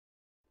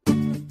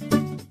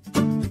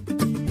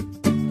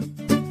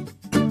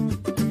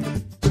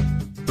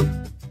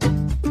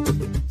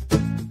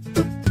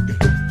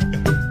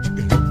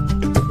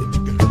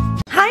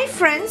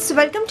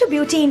welcome to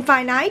Beauty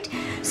Infinite.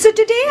 So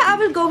today I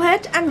will go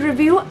ahead and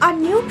review a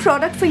new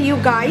product for you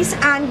guys,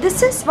 and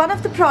this is one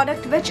of the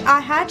product which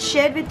I had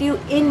shared with you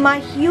in my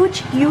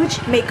huge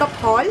makeup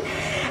haul.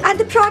 And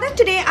the product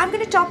today I'm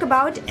going to talk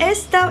about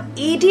is the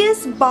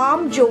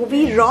Balm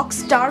Jovi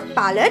Rockstar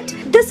palette.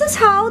 This is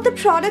how the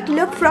product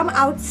looked from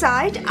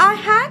outside. I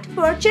had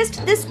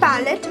purchased this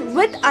palette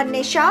with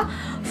Anisha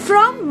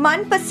from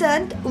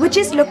 1%, which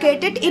is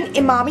located in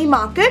Imami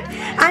Market,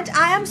 and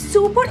I am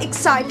super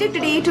excited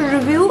today to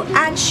review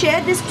and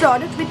share this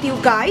product with you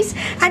guys.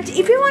 And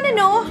if you want to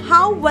know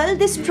how well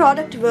this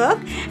product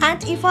works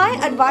and if I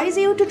advise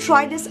you to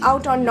try this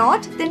out or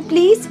not, then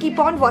please keep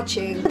on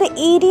watching.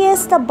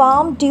 The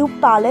Balm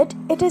Dupe palette,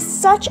 it is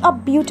such a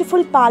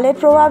beautiful palette,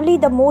 probably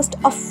the most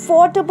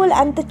affordable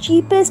and the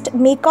cheapest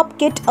makeup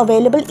kit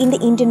available in the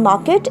Indian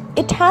market.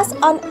 It has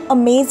an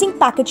amazing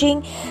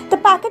packaging. The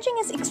packaging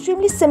is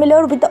extremely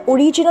similar with the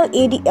original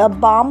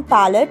Balm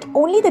palette.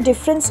 Only the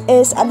difference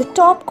is at the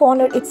top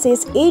corner it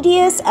says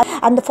ADS,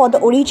 and for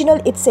the original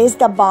it says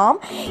the Balm.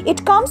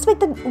 It comes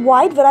with a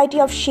wide variety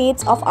of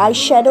shades of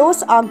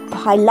eyeshadows, a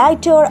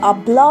highlighter, a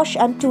blush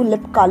and 2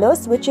 lip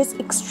colors, which is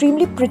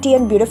extremely pretty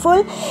and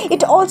beautiful.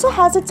 It also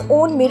has its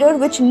own mirror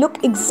which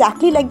look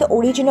exactly like the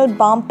original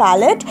Balm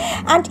palette,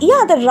 and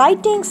yeah, the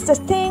writings, the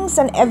things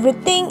and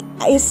everything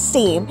is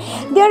same.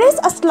 There is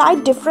a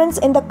slight difference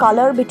in the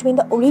color between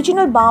the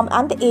original Balm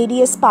and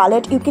the ADS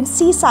palette. You can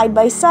see side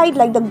by side,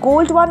 like the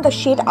gold one, the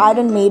shade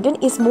Iron Maiden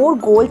is more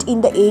gold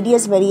in the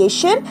ADS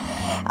variation.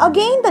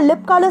 Again, the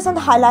lip colors and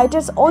the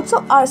highlighters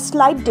also are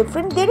slight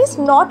different. There is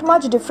not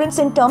much difference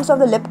in terms of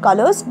the lip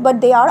colors,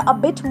 but they are a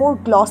bit more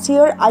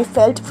glossier, I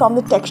felt, from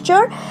the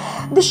texture.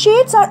 The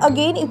shades are,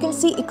 again, you can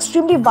see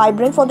extremely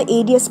vibrant for the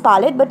ADS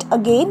palette, but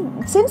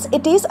again, since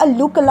it is a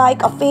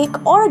look-alike, a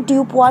fake or a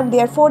dupe one,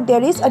 therefore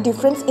there is a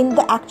difference in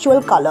the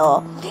actual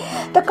color.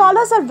 The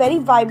colors are very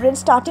vibrant,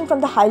 starting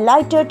from the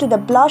highlighter to the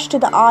blush to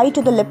the eye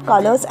to the lip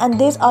colors, and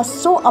these are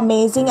so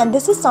amazing, and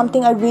this is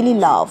something I really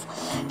love.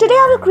 Today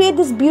I will create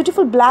this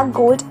beautiful black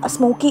gold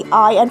smoky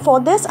eye, and for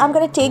this I'm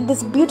going to take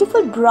this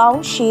beautiful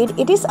brown shade.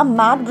 It is a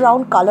matte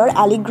brown color,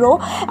 Allegro,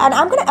 and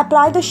I'm going to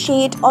apply the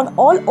shade on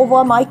all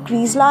over my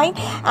crease line,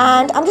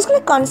 and I'm just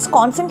going to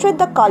concentrate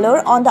the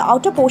color on the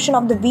outer portion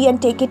of the V and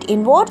take it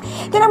inward.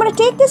 Then I'm going to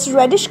take this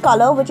reddish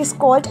color which is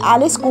called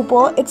Alice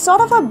Cooper. It's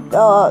sort of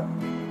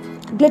a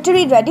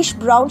glittery reddish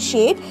brown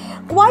shade,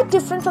 quite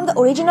different from the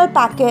original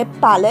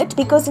palette,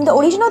 because in the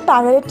original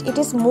palette it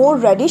is more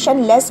reddish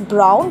and less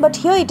brown, but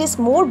here it is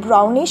more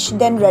brownish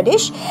than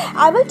reddish.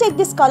 I will take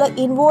this color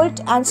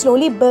inward and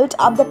slowly build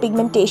up the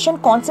pigmentation,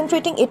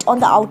 concentrating it on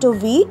the outer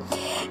V.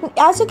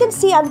 As you can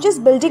see, I'm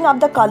just building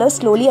up the color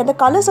slowly, and the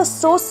colors are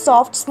so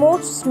soft,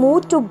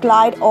 smooth to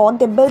glide on.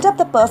 They build up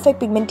the perfect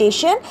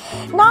pigmentation.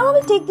 Now I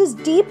will take this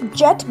deep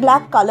jet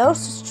black color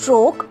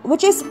stroke,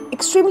 which is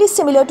extremely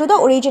similar to the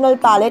original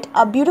palette,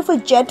 a beautiful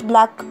jet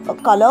black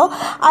color.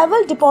 I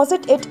will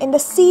deposit it in the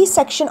C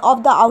section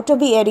of the outer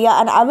V area,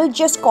 and I will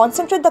just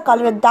concentrate the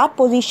color at that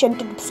position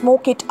to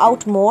smoke it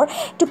out more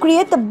to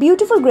create the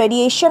beautiful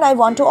gradation I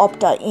want to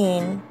opt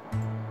in.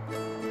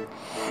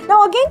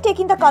 Now again,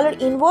 taking the color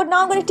inward,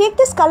 now I'm going to take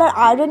this color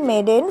Iron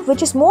Maiden,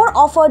 which is more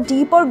of a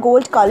deeper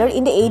gold color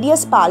in the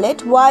ADS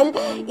palette, while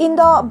in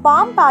the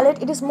Balm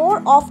palette it is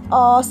more of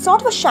a sort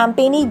of a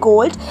champagne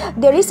gold.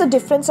 There is a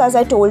difference, as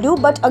I told you,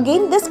 but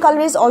again this color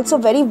is also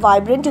very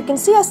vibrant. You can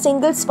see a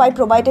single swipe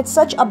provided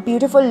such a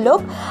beautiful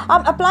look.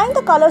 I'm applying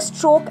the color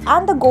stroke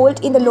and the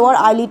gold in the lower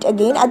eyelid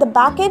again. At the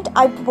back end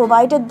I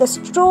provided the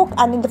stroke,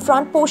 and in the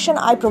front portion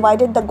I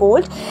provided the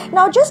gold.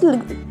 Now just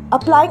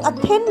applying a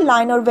thin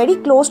liner very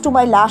close to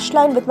my lash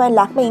line with my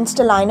Lakme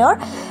Insta liner.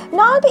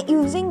 Now I'll be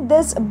using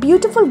this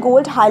beautiful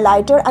gold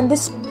highlighter and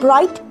this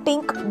bright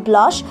pink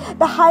blush.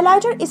 The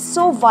highlighter is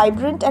so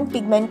vibrant and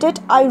pigmented.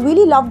 I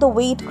really love the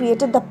way it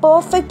created the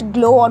perfect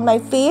glow on my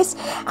face,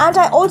 and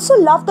I also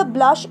love the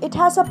blush. It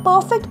has a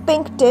perfect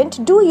pink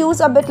tint. Do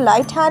use a bit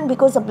light hand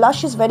because the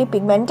blush is very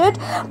pigmented,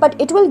 but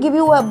it will give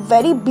you a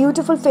very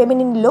beautiful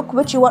feminine look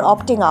which you are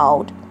opting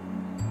out.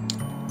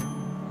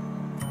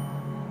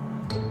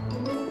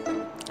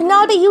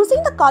 Now I'll be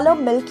using the color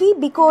Milky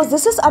because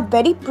this is a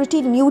very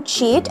pretty nude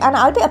shade, and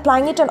I'll be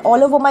applying it on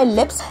all over my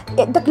lips.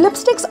 The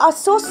lipsticks are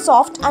so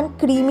soft and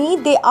creamy.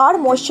 They are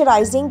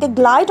moisturizing. They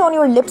glide on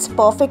your lips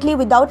perfectly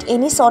without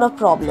any sort of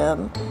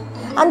problem.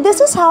 And this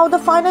is how the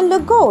final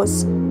look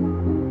goes.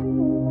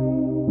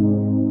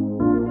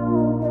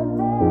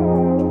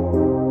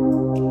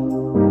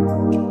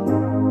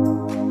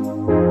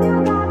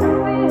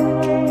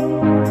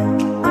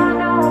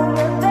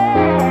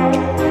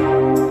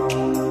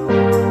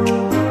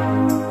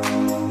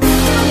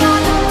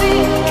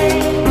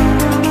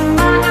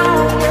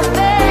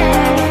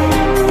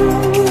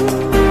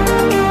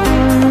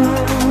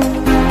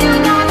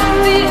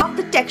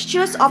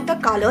 colors of the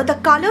color. The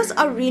colors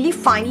are really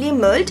finely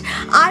milled.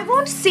 I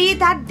won't say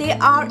that they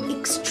are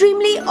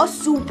extremely or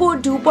super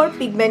duper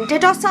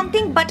pigmented or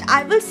something, but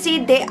I will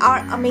say they are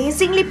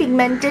amazingly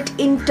pigmented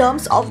in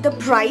terms of the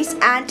price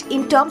and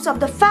in terms of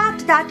the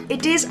fact that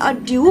it is a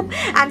dupe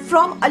and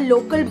from a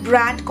local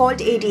brand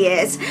called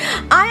ADS.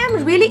 I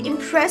am really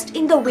impressed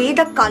in the way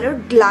the color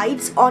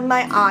glides on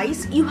my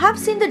eyes. You have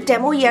seen the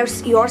demo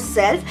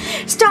yourself.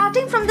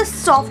 Starting from the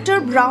softer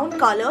brown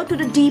color to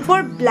the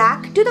deeper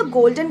black to the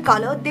golden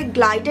color, they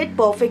glided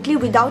perfectly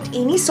without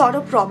any sort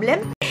of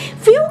problem.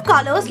 Few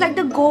colors like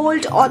the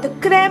gold or the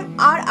creme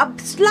are a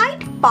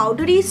slight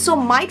powdery, so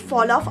might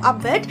fall off a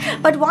bit,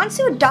 but once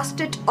you dust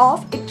it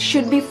off it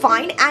should be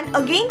fine. And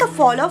again, the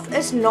fall off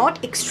is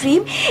not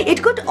extreme.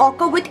 It could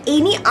occur with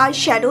any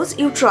eyeshadows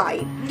you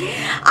try.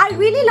 I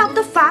really love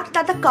the fact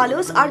that the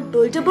colors are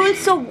buildable,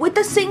 so with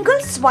a single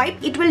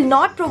swipe it will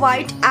not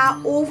provide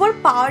an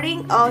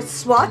overpowering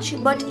swatch,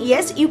 but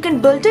yes, you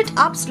can build it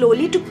up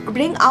slowly to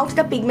bring out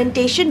the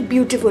pigmentation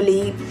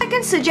beautifully. I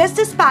can suggest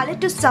this palette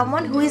to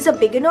someone who is a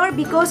beginner,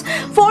 because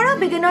for a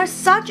beginner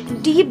such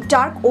deep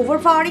dark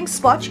overpowering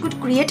swatch could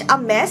create a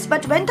mess,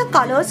 but when the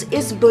colors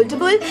is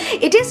buildable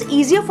it is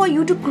easier for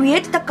you to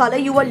create the color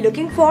you are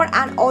looking for,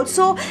 and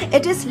also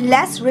it is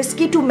less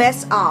risky to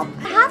mess up.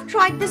 I have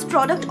tried this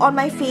product on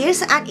my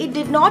face and it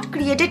did not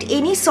create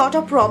any sort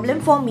of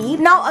problem for me.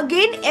 Now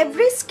again,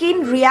 every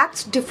skin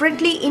reacts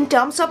differently in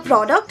terms of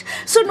product,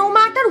 so no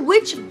matter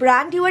which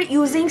brand you are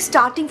using,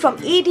 starting from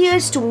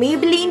ADS to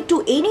Maybelline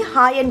to any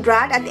high-end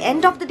brand, at the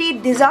end of the day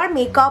these are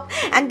makeup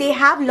and they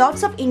have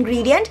lots of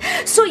ingredients.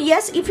 So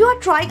yes, if you are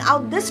trying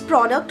out this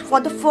product for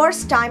the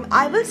first time,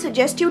 I will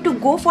suggest you to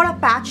go for a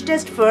patch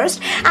test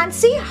first and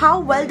see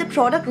how well the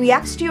product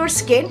reacts to your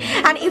skin,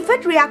 and if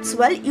it reacts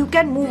well you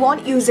can move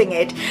on using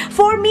it.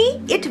 For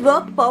me it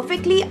worked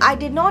perfectly. I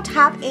did not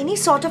have any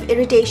sort of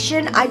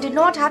irritation. I did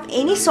not have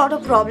any sort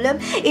of problem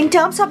in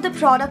terms of the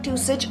product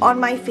usage on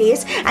my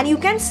face, and you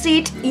can see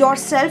it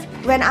yourself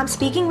when I'm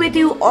speaking with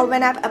you or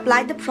when I've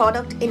applied the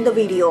product in the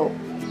video.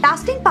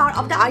 Lasting power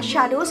of the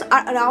eyeshadows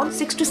are around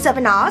 6 to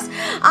 7 hours.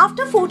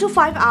 After 4 to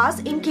 5 hours,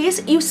 in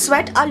case you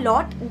sweat a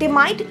lot, they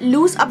might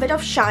lose a bit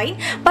of shine,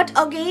 but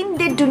again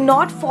they do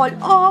not fall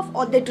off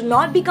or they do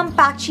not become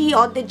patchy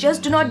or they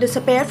just do not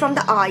disappear from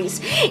the eyes.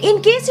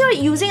 In case you are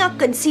using a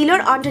concealer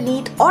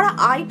underneath or an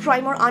eye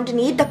primer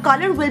underneath, the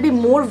color will be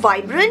more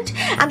vibrant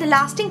and the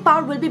lasting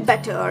power will be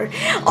better.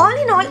 All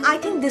in all, I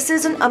think this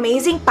is an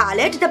amazing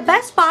palette. The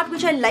best part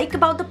which I like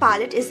about the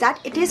palette is that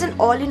it is an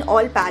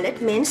all-in-all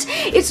palette, means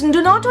it's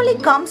do not only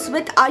comes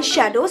with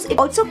eyeshadows, it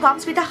also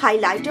comes with a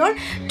highlighter,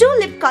 2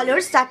 lip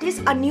colors, that is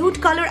a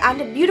nude color and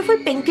a beautiful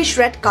pinkish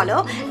red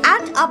color,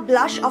 and a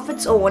blush of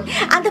its own.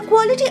 And the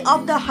quality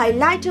of the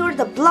highlighter,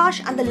 the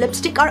blush and the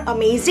lipstick are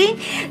amazing.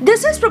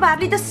 This is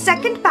probably the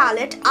second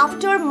palette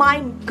after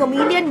my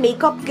chameleon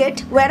makeup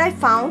kit where I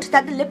found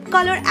that the lip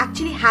color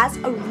actually has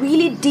a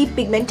really deep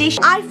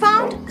pigmentation. I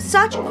found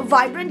such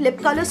vibrant lip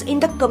colors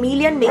in the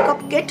chameleon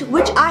makeup kit,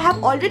 which I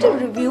have already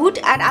reviewed,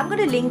 and I'm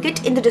going to link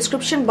it in the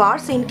description bar,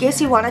 so in case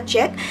you wanna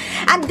check.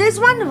 And this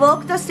one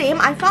worked the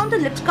same. I found the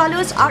lip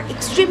colors are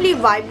extremely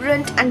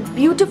vibrant and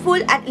beautiful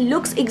and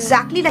looks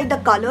exactly like the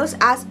colors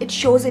as it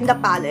shows in the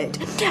palette,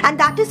 and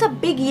that is a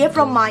big yay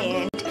from my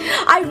end.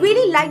 I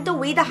really like the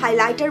way the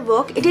highlighter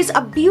work. It is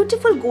a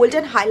beautiful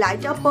golden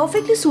highlighter,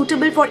 perfectly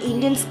suitable for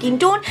Indian skin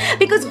tone,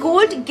 because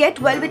gold get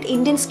well with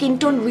Indian skin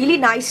tone really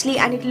nicely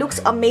and it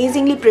looks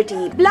amazingly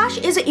pretty. Blush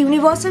is a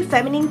universal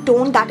feminine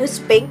tone, that is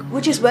pink,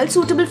 which is well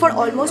suitable for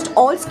almost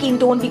all skin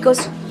tone,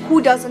 because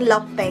who doesn't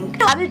love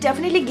pink? I will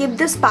definitely give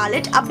this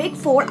palette a big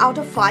 4 out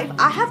of 5.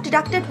 I have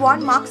deducted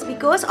 1 marks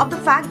because of the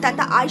fact that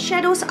the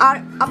eyeshadows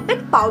are a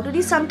bit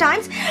powdery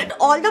sometimes,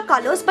 all the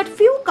colors, but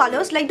few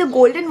colors like the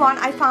golden one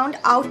I found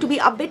out to be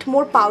a bit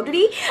more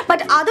powdery,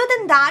 but other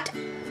than that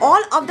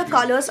all of the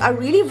colors are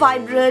really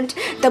vibrant.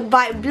 The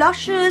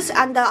blushes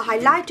and the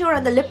highlighter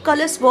and the lip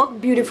colors work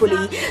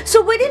beautifully.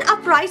 So within a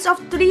price of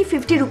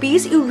 350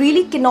 rupees, you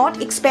really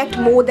cannot expect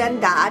more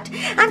than that.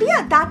 And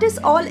yeah, that is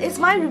all is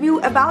my review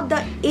about the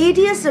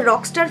ADS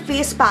Rockstar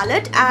face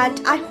palette, and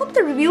I hope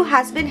the review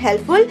has been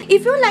helpful.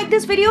 If you like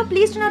this video,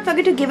 please do not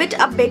forget to give it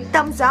a big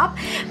thumbs up.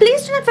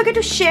 Please do not forget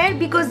to share,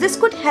 because this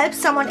could help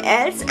someone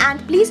else,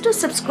 and please do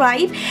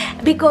subscribe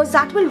because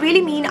that will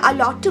really mean a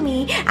lot to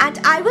me. And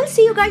I will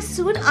see you guys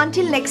soon.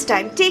 Until next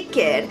time, take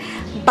care.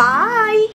 Bye.